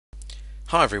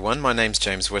Hi everyone, my name's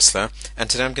James Whistler, and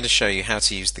today I'm going to show you how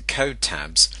to use the code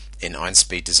tabs in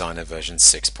Speed Designer version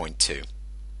 6.2.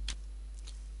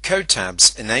 Code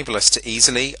tabs enable us to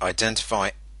easily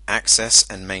identify, access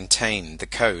and maintain the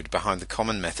code behind the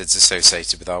common methods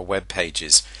associated with our web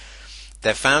pages.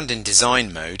 They're found in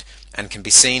design mode and can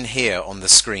be seen here on the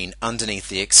screen underneath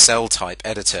the Excel type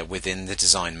editor within the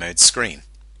design mode screen.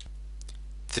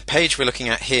 The page we're looking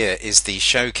at here is the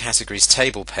Show Categories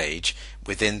table page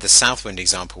within the Southwind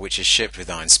example, which is shipped with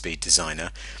Speed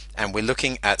Designer, and we're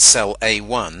looking at cell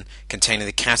A1 containing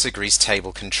the categories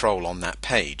table control on that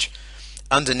page.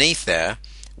 Underneath there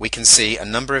we can see a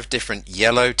number of different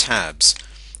yellow tabs.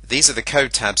 These are the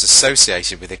code tabs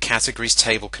associated with the categories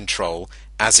table control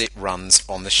as it runs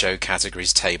on the Show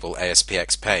Categories table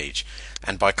ASPX page,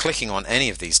 and by clicking on any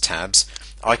of these tabs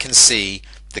I can see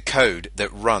the code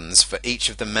that runs for each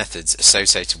of the methods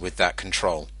associated with that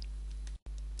control.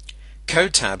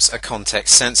 Code tabs are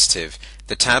context sensitive.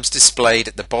 The tabs displayed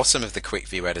at the bottom of the Quick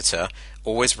View editor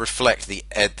always reflect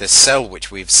the cell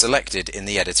which we've selected in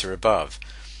the editor above.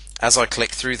 As I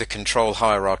click through the control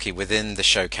hierarchy within the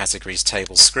Show Categories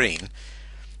table screen,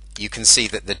 you can see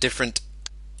that the different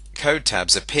code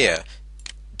tabs appear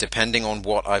depending on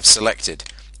what I've selected,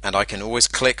 and I can always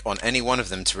click on any one of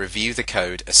them to review the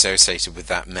code associated with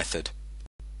that method.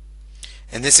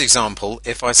 In this example,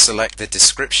 if I select the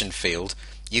description field,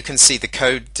 you can see the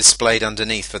code displayed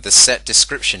underneath for the set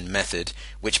description method,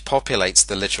 which populates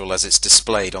the literal as it's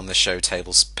displayed on the show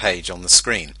tables page on the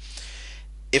screen.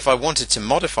 If I wanted to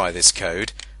modify this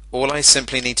code, all I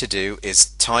simply need to do is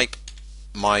type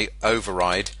my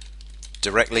override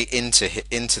directly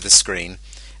into the screen,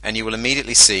 and you will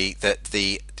immediately see that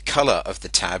the color of the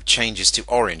tab changes to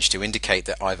orange to indicate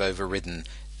that I've overridden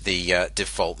the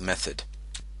default method.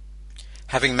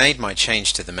 Having made my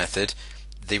change to the method,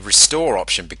 the restore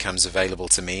option becomes available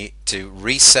to me to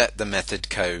reset the method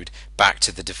code back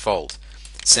to the default.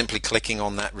 Simply clicking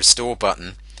on that restore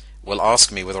button will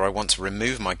ask me whether I want to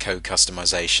remove my code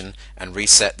customization and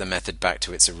reset the method back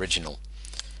to its original.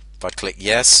 If I click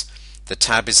yes, the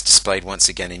tab is displayed once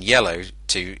again in yellow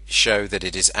to show that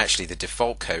it is actually the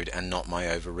default code and not my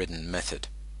overridden method.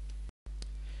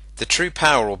 The true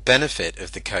power or benefit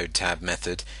of the code tab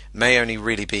method may only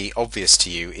really be obvious to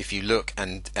you if you look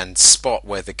and spot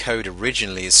where the code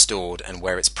originally is stored and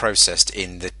where it's processed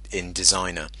in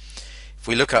Designer. If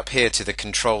we look up here to the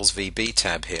Controls VB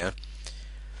tab here,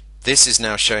 this is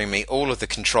now showing me all of the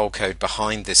control code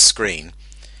behind this screen,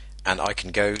 and I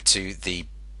can go to the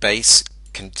base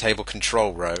table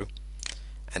control row,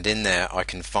 and in there I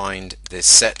can find the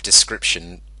set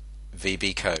description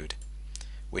VB code,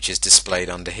 which is displayed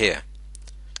under here.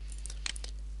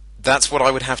 That's what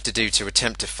I would have to do to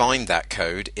attempt to find that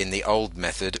code in the old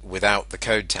method without the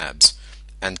code tabs,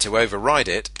 and to override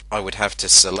it I would have to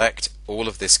select all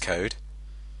of this code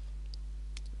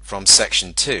from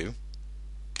section 2,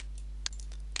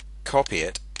 copy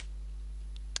it,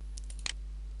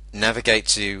 navigate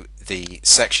to the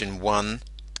section 1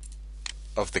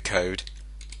 of the code,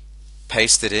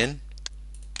 paste it in,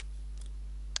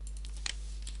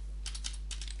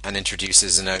 and introduce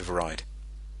as an override.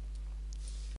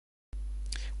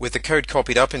 With the code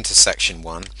copied up into section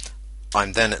 1,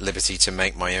 I'm then at liberty to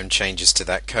make my own changes to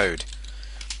that code,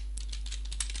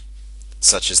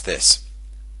 such as this.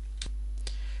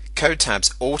 Code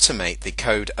tabs automate the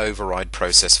code override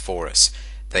process for us.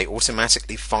 They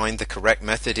automatically find the correct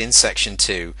method in section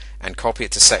 2 and copy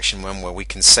it to section 1, where we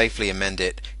can safely amend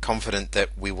it, confident that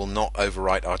we will not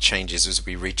overwrite our changes as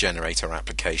we regenerate our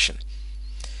application.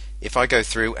 If I go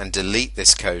through and delete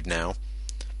this code now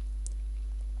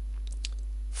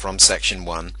from section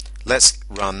 1, let's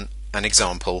run an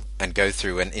example and go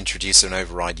through and introduce an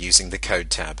override using the code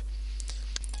tab.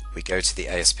 We go to the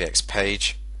ASPX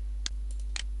page,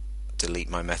 delete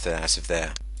my method out of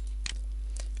there.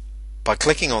 By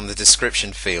clicking on the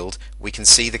description field, we can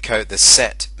see the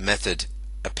set method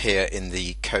appear in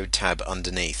the code tab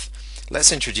underneath.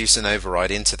 Let's introduce an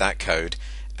override into that code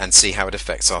and see how it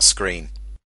affects our screen.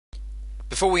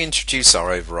 Before we introduce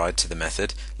our override to the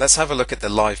method, let's have a look at the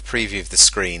live preview of the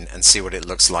screen and see what it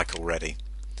looks like already.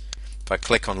 If I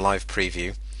click on live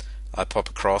preview, I pop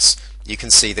across, you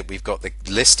can see that we've got the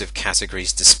list of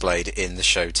categories displayed in the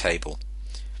show table.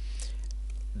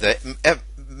 The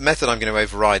method I'm going to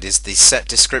override is the set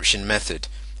description method,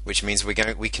 which means we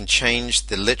can change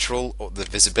the literal or the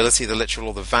visibility of the literal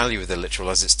or the value of the literal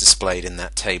as it's displayed in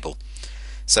that table.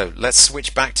 So let's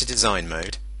switch back to design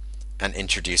mode and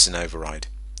introduce an override.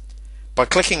 By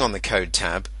clicking on the code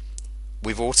tab,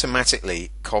 we've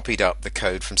automatically copied up the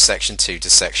code from section 2 to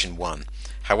section 1.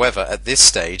 However, at this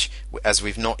stage, as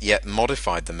we've not yet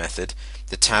modified the method,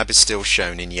 the tab is still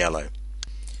shown in yellow.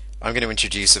 I'm going to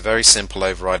introduce a very simple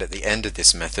override at the end of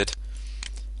this method.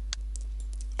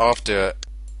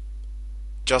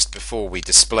 Just before we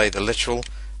display the literal,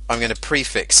 I'm going to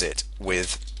prefix it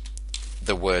with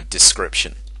the word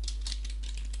description.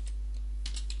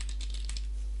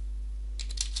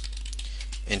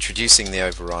 Introducing the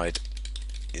override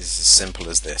is as simple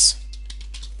as this.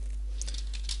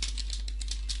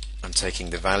 I'm taking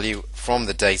the value from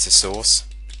the data source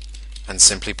and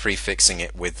simply prefixing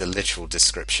it with the literal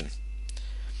description.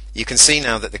 You can see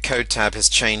now that the code tab has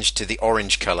changed to the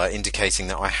orange color, indicating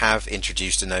that I have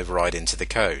introduced an override into the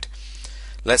code.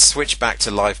 Let's switch back to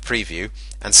live preview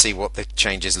and see what the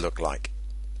changes look like.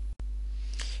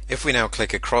 If we now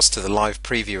click across to the live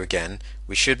preview again,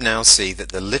 we should now see that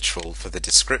the literal for the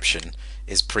description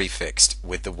is prefixed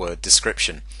with the word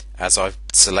description, as I've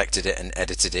selected it and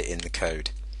edited it in the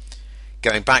code.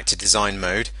 Going back to design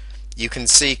mode, you can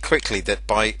see quickly that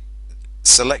by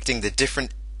selecting the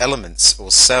different elements or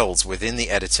cells within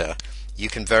the editor, you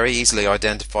can very easily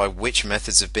identify which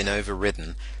methods have been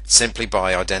overridden simply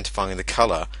by identifying the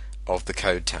color of the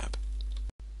code tab.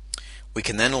 We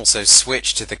can then also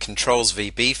switch to the controls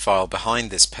VB file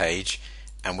behind this page,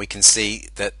 and we can see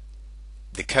that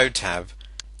the code tab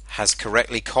has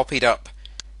correctly copied up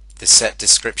the set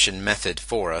description method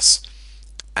for us,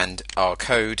 and our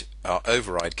code, our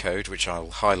override code, which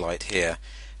I'll highlight here,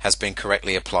 has been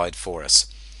correctly applied for us.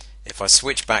 If I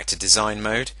switch back to design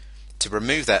mode, to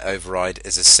remove that override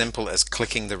is as simple as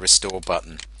clicking the restore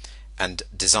button, and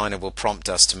Designer will prompt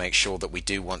us to make sure that we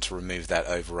do want to remove that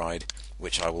override,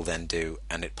 which I will then do,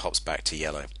 and it pops back to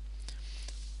yellow.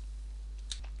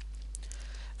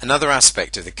 Another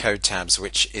aspect of the code tabs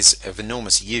which is of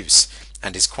enormous use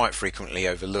and is quite frequently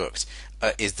overlooked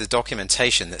is the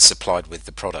documentation that's supplied with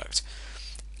the product.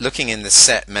 Looking in the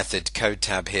set method code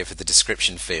tab here for the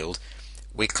description field,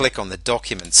 we click on the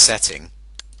document setting,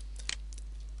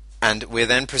 and we're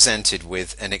then presented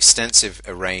with an extensive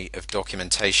array of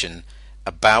documentation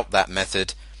about that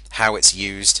method, how it's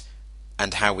used,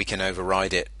 and how we can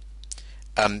override it.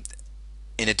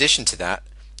 In addition to that,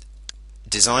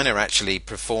 Designer actually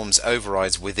performs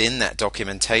overrides within that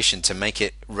documentation to make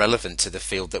it relevant to the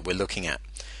field that we're looking at.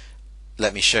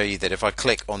 Let me show you that if I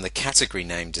click on the category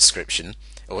name description,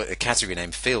 or the category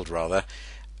name field rather,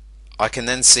 I can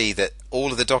then see that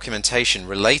all of the documentation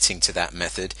relating to that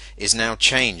method is now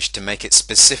changed to make it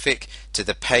specific to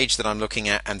the page that I'm looking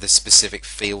at and the specific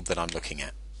field that I'm looking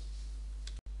at.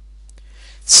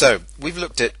 So we've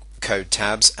looked at code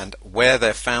tabs and where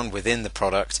they're found within the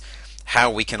product, how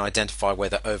we can identify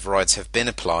whether overrides have been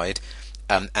applied,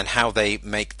 and how they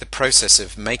make the process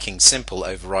of making simple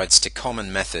overrides to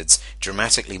common methods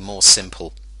dramatically more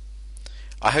simple.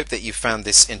 I hope that you found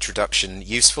this introduction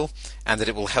useful and that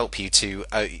it will help you to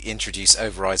introduce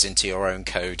overrides into your own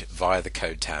code via the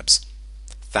code tabs.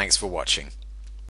 Thanks for watching.